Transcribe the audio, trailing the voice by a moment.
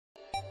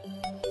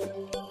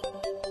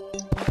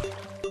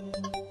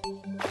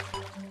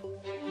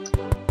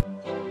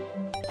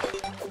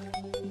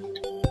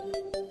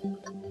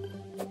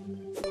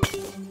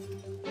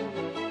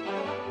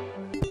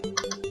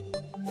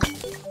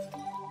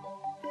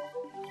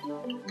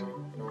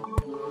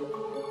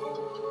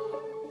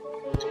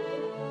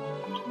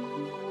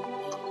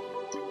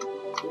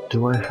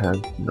Do I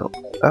have no?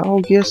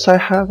 Oh yes, I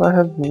have. I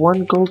have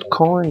 1 gold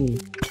coin.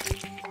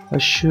 I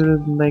should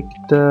have made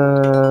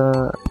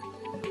the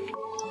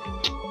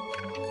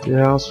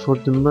house for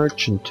the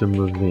merchant to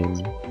move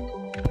in.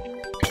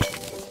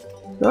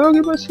 Oh,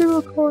 give my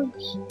silver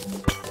coins.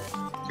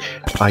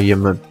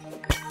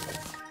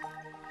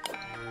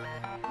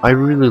 I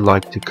really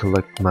like to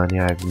collect money.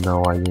 I have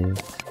no idea.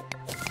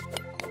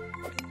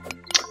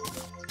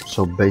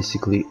 So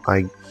basically,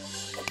 I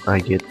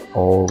get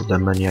all the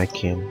money I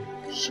can,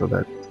 so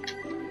that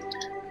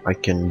I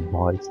can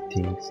buy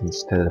things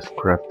instead of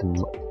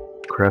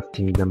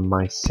crafting them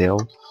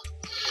myself.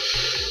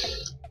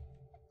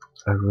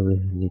 I really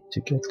need to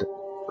get the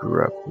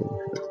grappling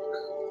hook.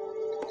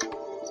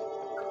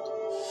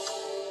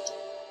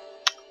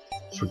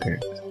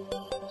 Forget it.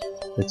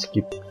 Let's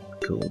keep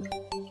going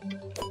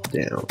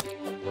down.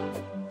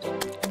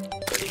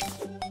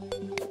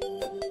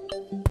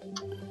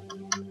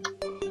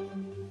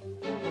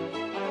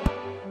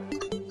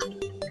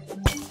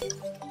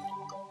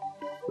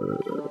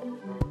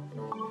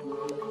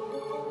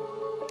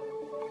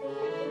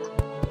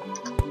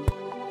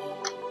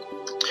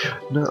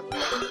 No,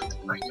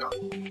 my God,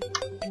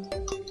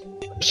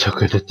 I'm so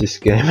good at this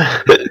game.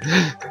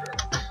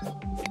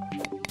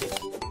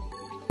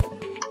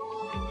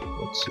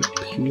 What's up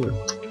here?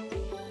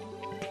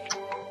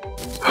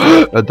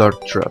 A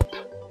dark trap.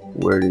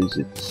 Where is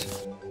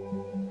it?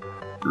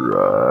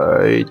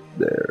 Right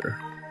there.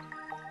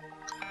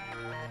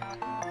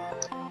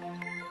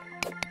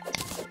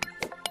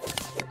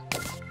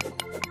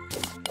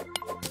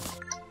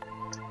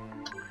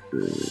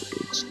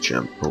 Let's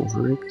jump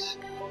over it.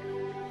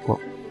 Oh,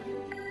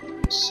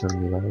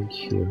 some lag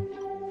here.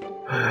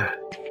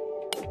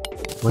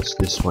 What's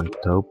this one?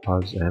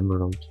 Topaz,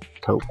 emerald,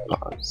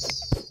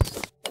 topaz.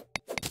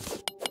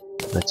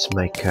 Let's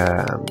make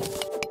I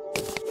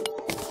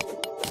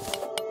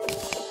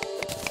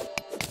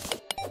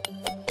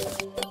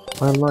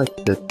like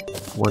that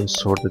one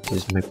sword that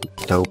is made with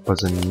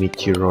topaz and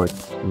meteoroid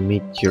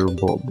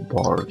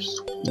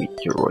bars.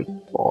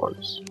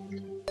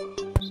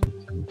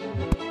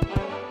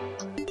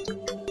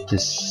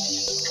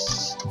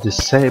 The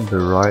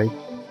saber, right?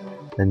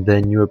 And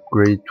then you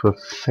upgrade to a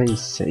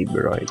face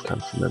saber. I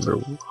can't remember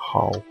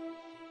how,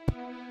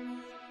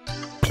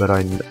 but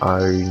I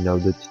know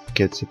that it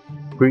gets a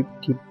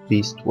pretty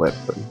beast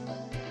weapon.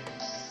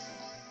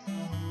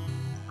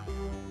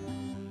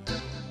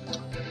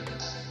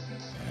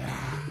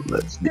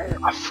 Let's be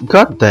off.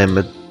 God damn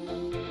it!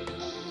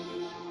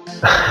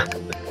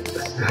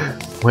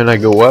 When I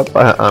go up,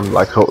 I'm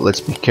like, oh,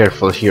 let's be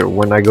careful here.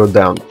 When I go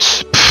down,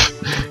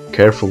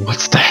 careful.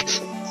 What's that?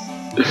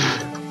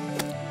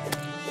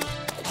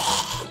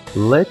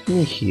 Let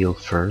me heal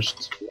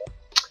first.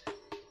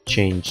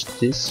 Change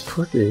this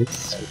for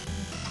this.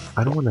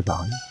 I don't want to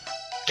die.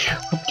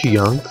 I'm too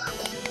young.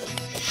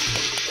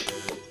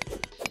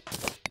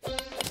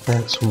 I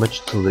have so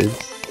much to live.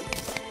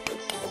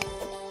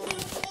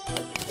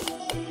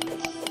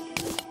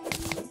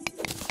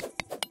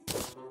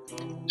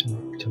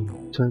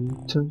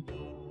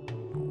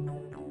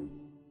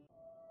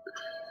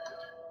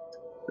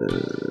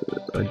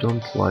 I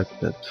don't like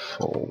that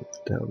fall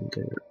down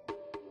there.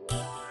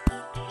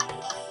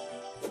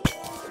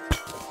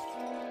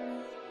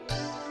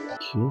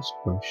 Here's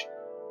potion.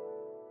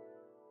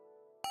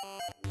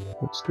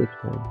 What's that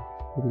one?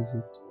 What is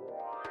it?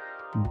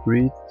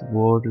 Breathe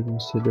water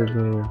instead of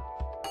air.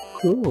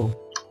 Cool.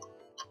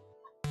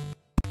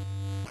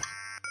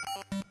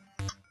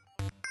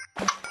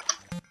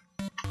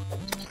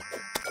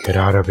 Get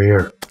out of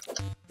here.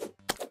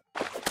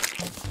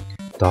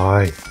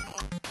 Die.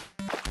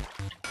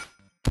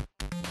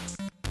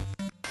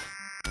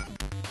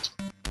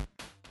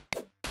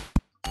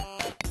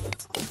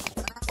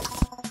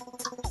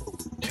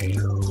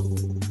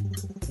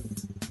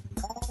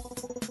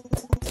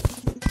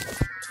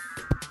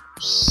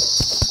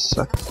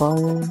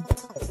 Sapphire?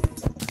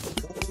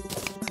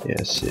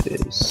 Yes, it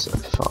is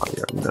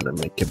sapphire. I'm gonna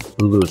make a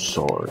blue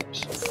sword.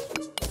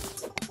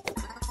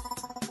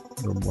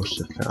 No more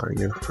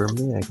sapphire for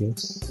me, I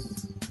guess.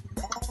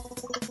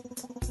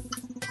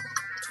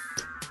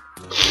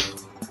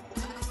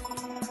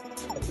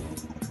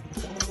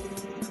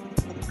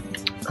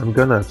 I'm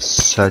gonna have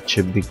such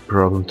a big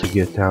problem to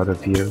get out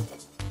of here.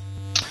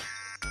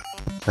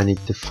 I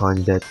need to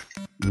find that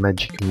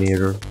magic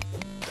mirror.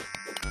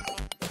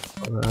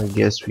 I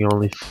guess we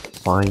only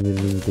find it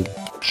in the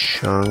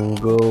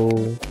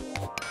jungle,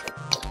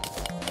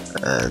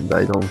 and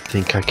I don't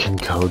think I can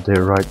go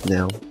there right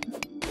now.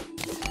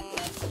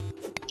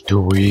 Too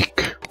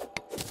weak.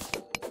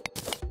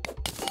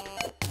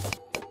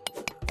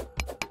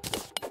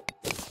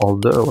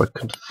 Although I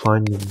could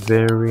find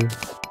very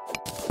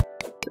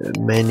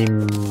many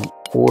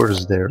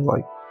ores there,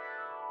 like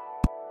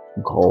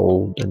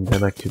gold, and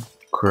then I could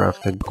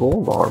craft a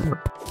gold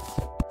armor,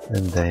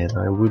 and then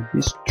I would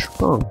be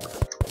strong.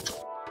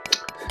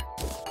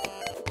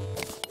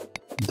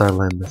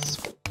 Dilemmas.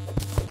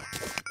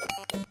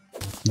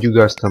 You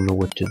guys tell me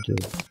what to do,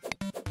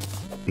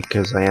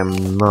 because I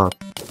am not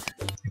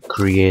a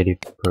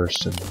creative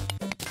person.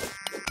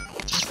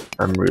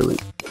 I'm really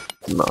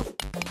not.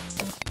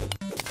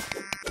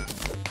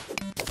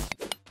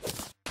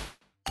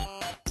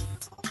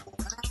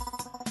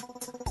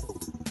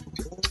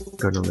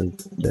 Gonna leave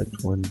that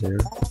one there.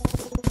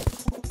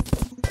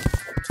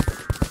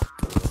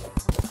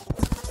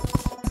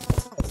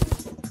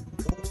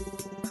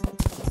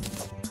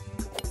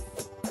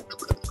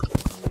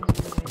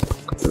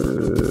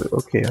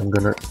 Okay, I'm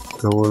gonna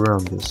go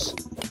around this.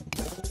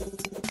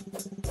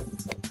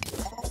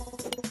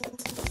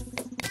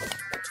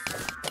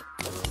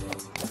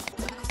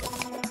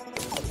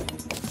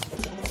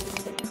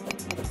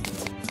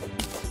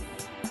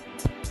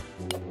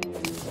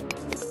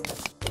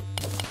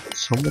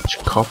 So much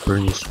copper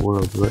in this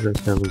world, what the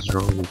hell is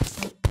wrong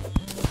with it?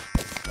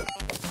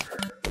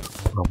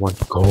 I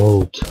want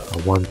gold, I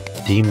want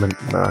demon,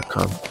 no, I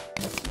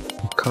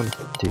can't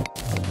do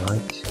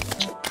right.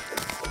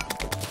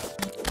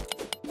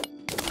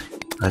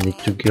 I need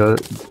to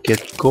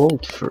get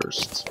gold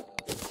first.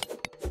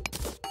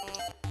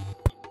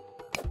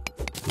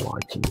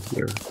 Light in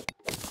here.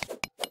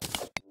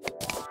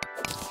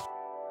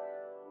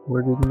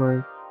 Where did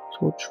my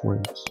torch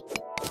went?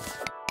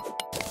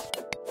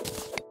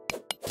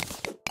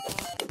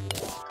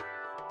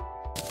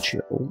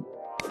 Chill.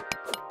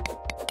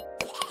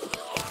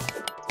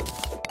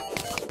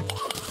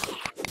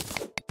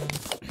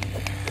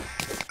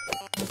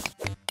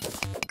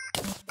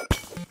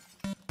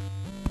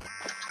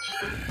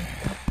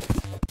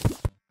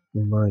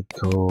 My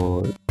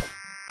god.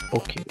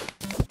 Okay.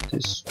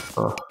 This.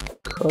 Oh,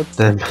 god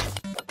damn it.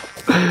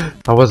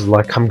 I was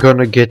like, I'm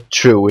gonna get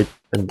through it,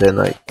 and then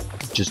I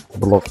just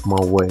blocked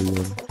my way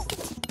in.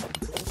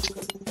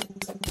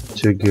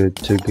 Too good,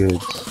 too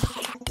good.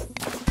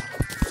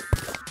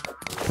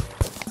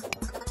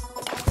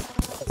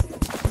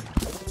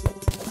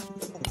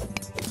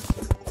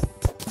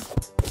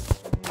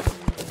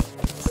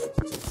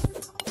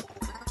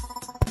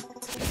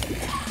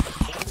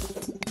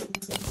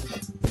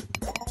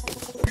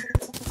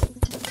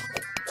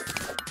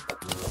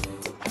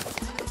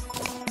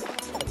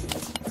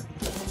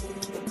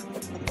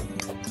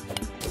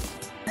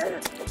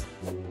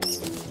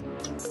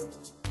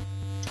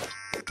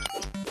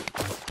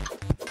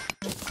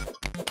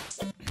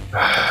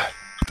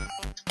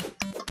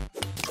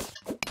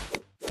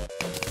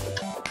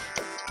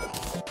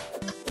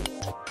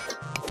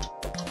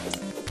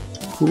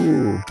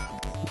 Ooh,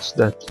 what's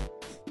that?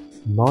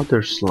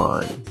 Mother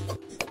slime.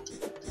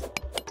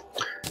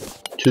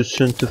 Too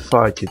soon to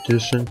fight you, too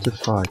soon to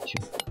fight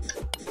you.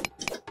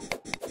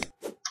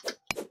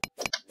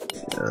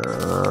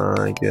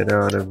 Get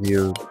out of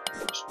here,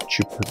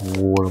 stupid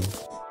worm.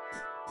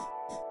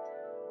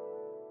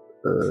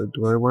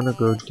 Do I wanna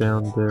go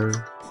down there?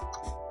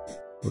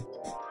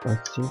 I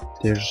think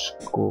there's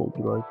gold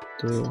right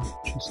there,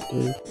 just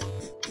there.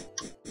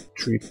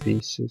 3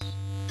 pieces.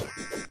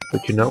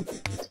 But you know,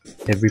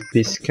 every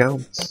piece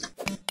counts.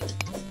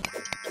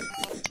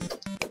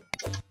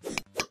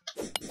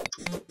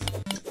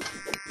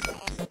 Oh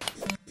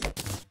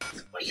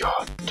my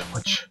god, too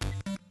much.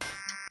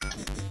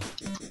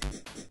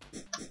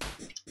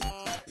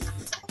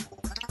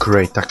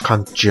 Great, I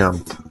can't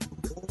jump.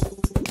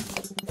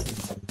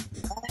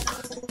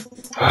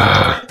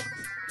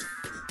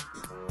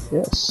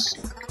 Yes,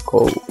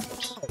 gold.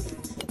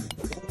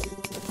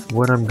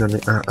 What I'm gonna,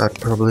 I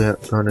probably am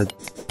gonna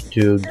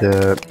do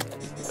the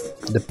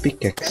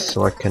pickaxe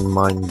so I can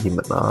mine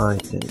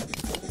demonite and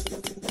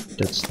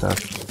that stuff.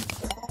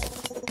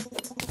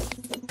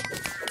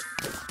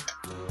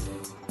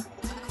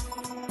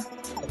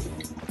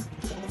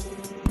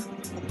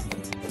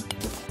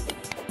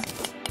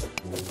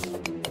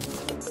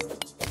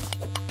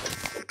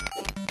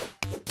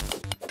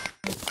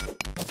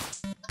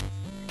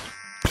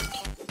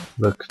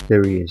 Look,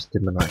 there he is,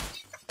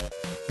 demonite.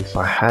 If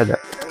I had it.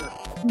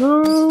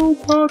 No,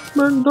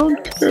 Batman,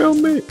 don't kill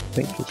me!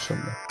 Thank you so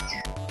much.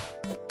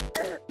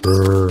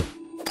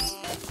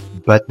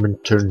 Batman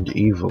turned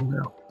evil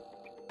now.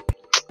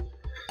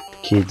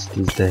 Kids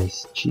these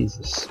days,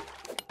 Jesus.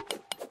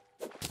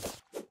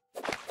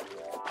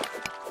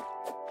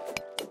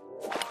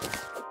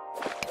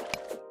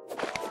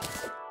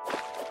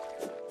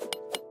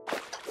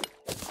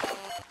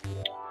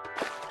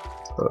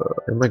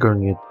 Am I going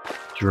to get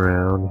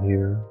drowned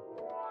here?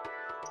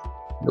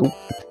 Nope.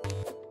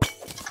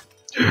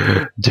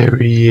 There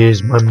he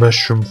is, my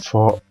mushroom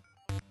farm.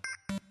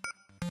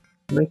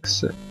 Makes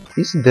sense.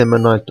 Is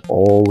demonite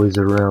always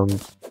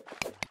around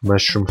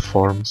mushroom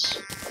farms?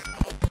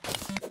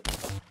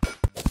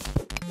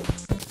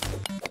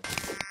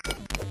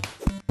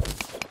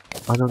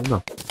 I don't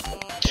know.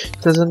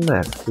 It doesn't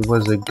matter. It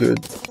was a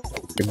good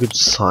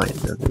sign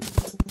of it.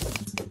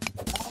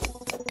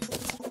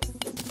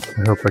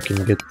 I hope I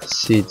can get the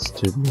seeds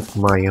to make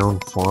my own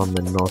farm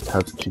and not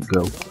have to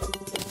go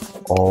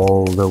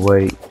all the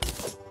way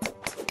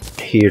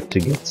here to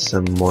get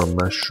some more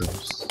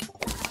mushrooms.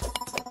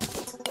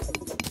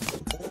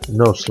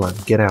 No slime,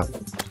 get out.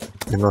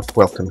 You're not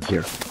welcome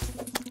here.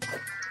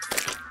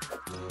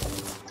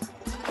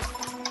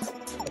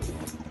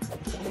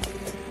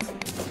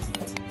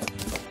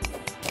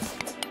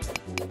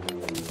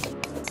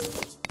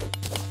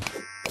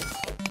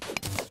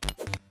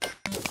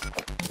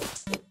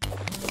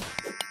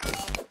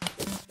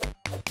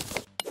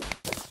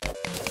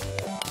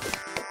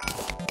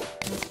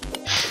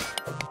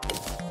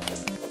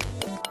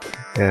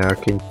 Yeah, I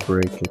can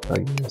break it, I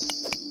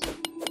guess.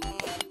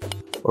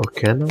 Or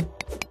can I?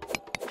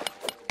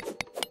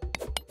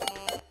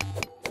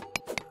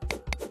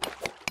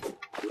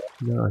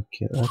 No, I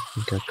can't. I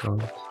think I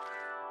can't.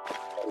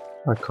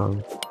 I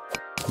can't.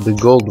 The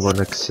gold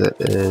one it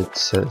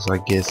says, I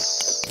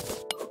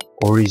guess,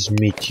 or is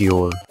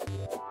meteor.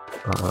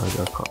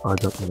 I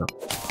don't know.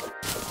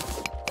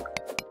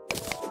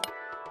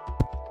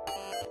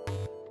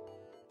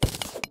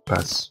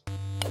 Pass.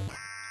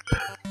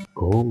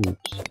 Gold.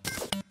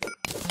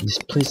 This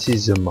place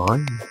is a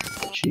mine.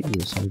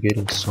 Jesus, I'm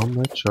getting so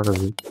much out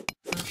of it.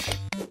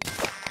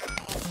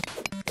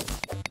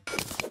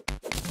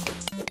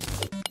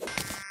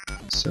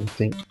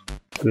 Something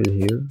good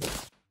here.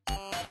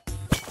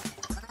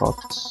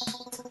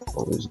 Pots.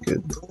 Always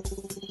good.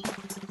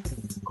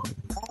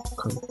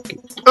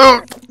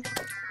 Oh!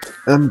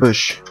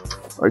 Ambush!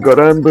 I got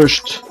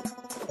ambushed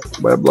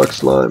by a black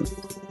slime.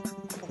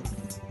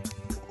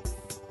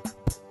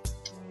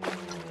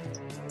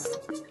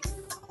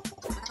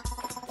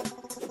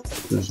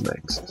 Who's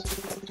next?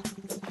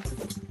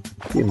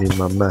 Give me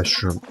my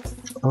mushroom.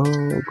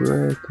 Oh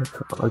great,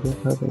 I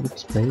don't have any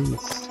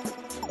space.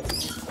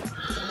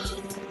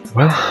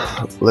 Well,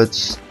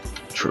 let's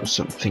throw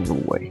something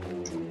away.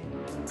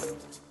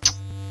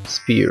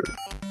 Spear.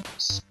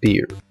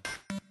 Spear.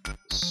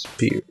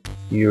 Spear.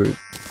 You're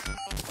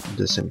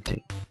the same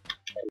thing.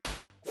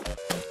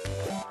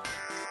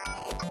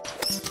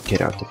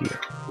 Get out of here.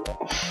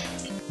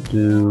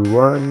 Do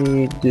I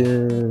need...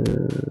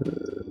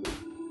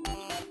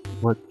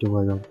 what do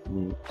I don't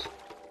need?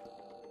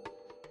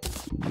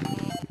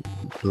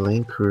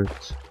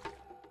 Blinkert.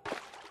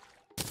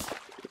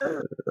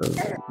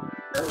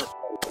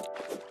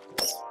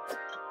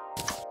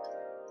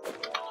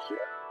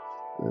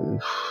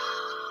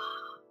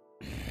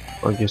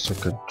 I guess I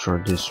could try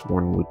this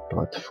one with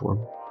platform.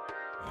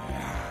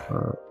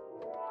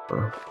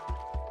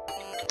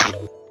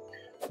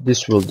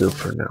 This will do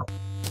for now.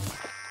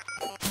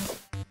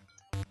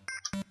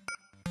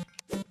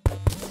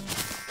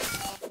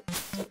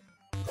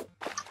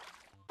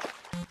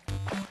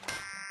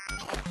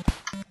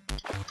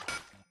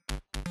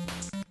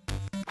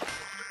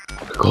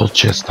 Gold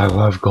chest, I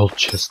love gold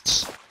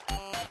chests.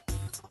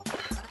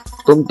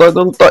 Don't die,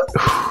 don't die!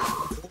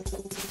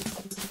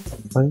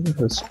 I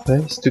have a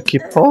space to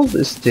keep all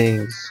these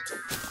things.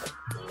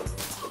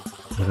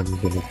 What am I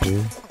gonna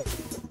do?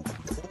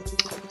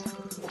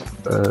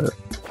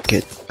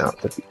 Get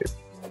out of here.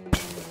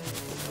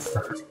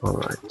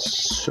 Alright,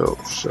 so.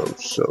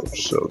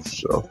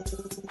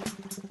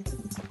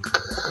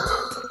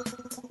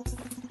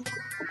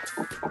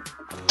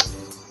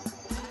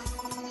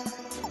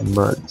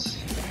 Mud,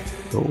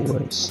 go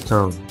away.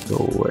 Stone, go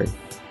away.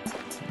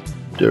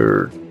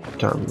 Dirt,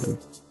 I'm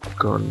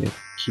gonna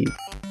keep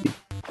it.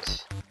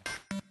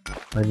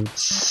 I need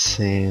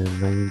sand,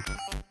 I need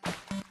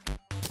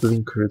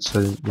blinkers,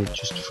 I don't need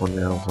just for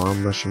now.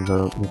 Farm mushrooms I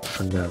don't need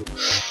for now.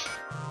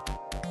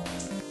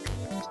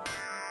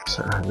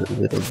 So I have a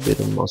little bit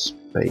of more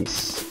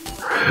space.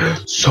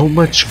 So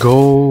much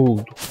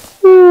gold!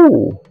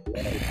 Woo!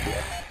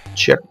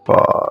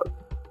 Jackpot!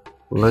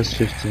 Less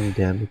 15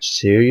 damage,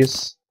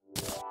 serious?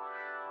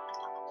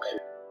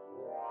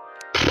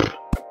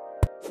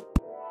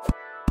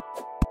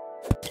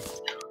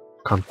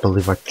 Can't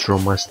believe I throw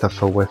my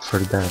stuff away for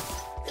that.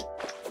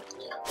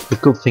 The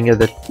cool thing is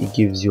that it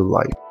gives you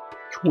light.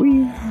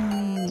 Whee!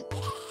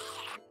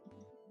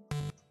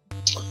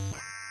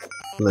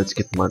 Let's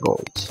get my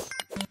gold.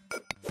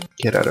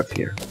 Get out of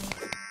here.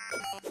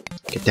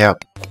 Get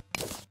out.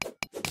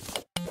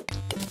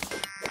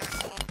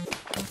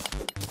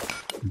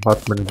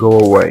 Batman, go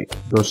away.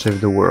 Go save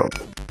the world.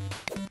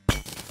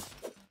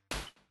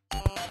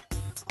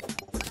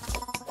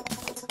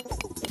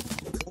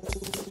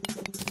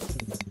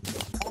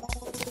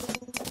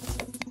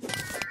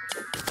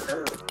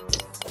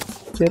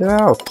 Get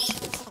out!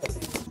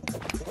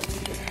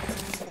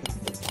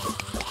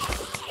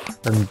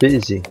 I'm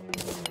busy.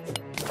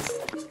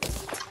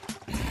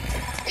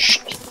 Shh!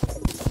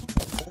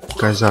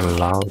 You guys are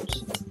loud.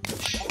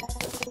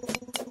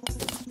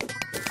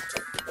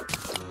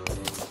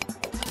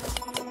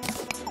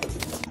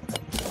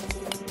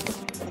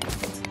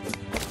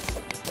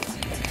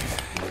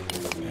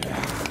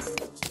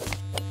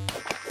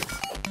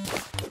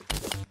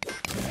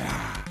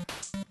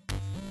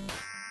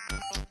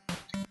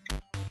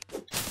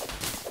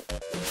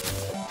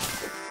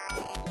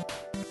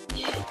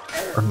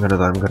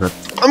 I'm gonna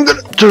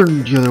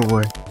turn the other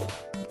way.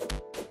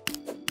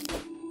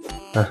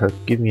 A hook,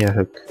 give me a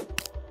hook.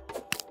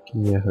 Give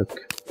me a hook.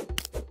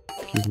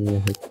 Give me a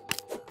hook.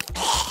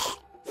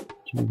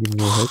 Can you give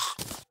me a hook?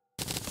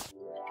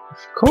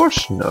 Of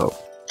course no.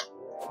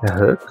 A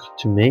hook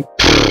to me?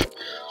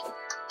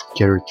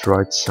 Get it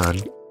right, son.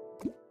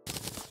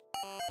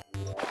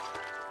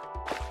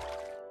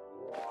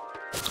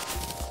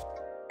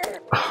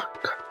 Oh,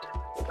 God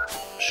damn it.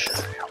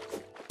 Shut up.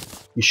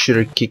 You should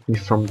have kicked me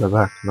from the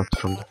back, not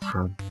from the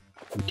front.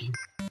 Idiot.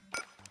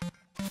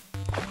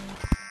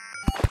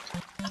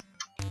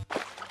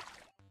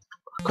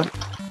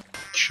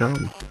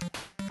 jump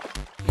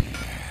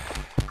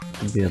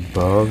to be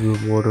above the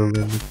water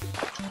limit.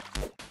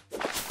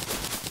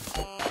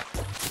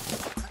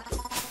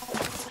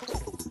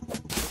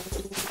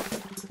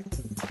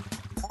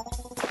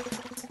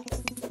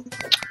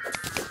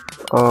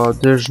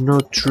 There's no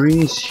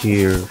trees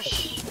here.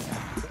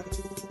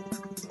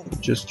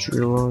 Just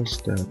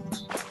realized that.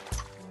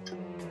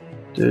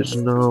 There's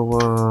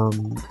no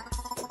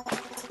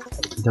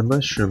the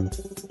mushroom,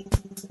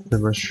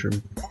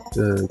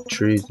 the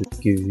trees that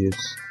give you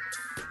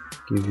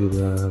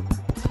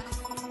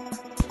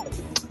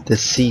the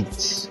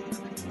seeds.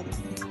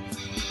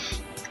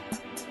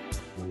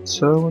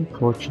 So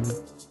unfortunate.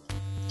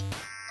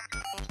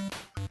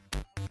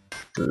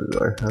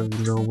 I have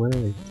no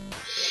way.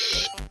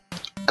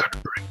 Gotta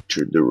break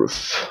through the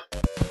roof.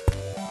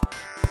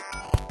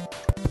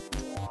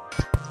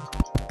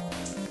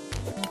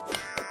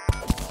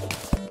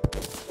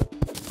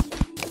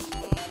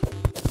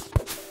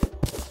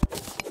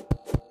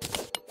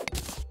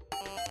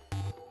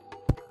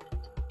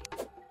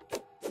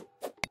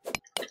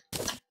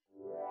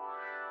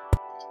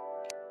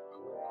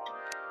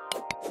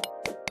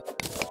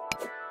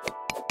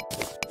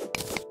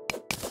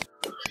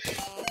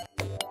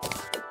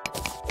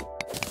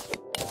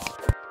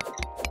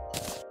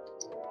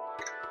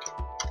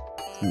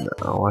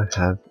 Now I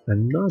have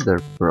another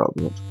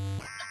problem.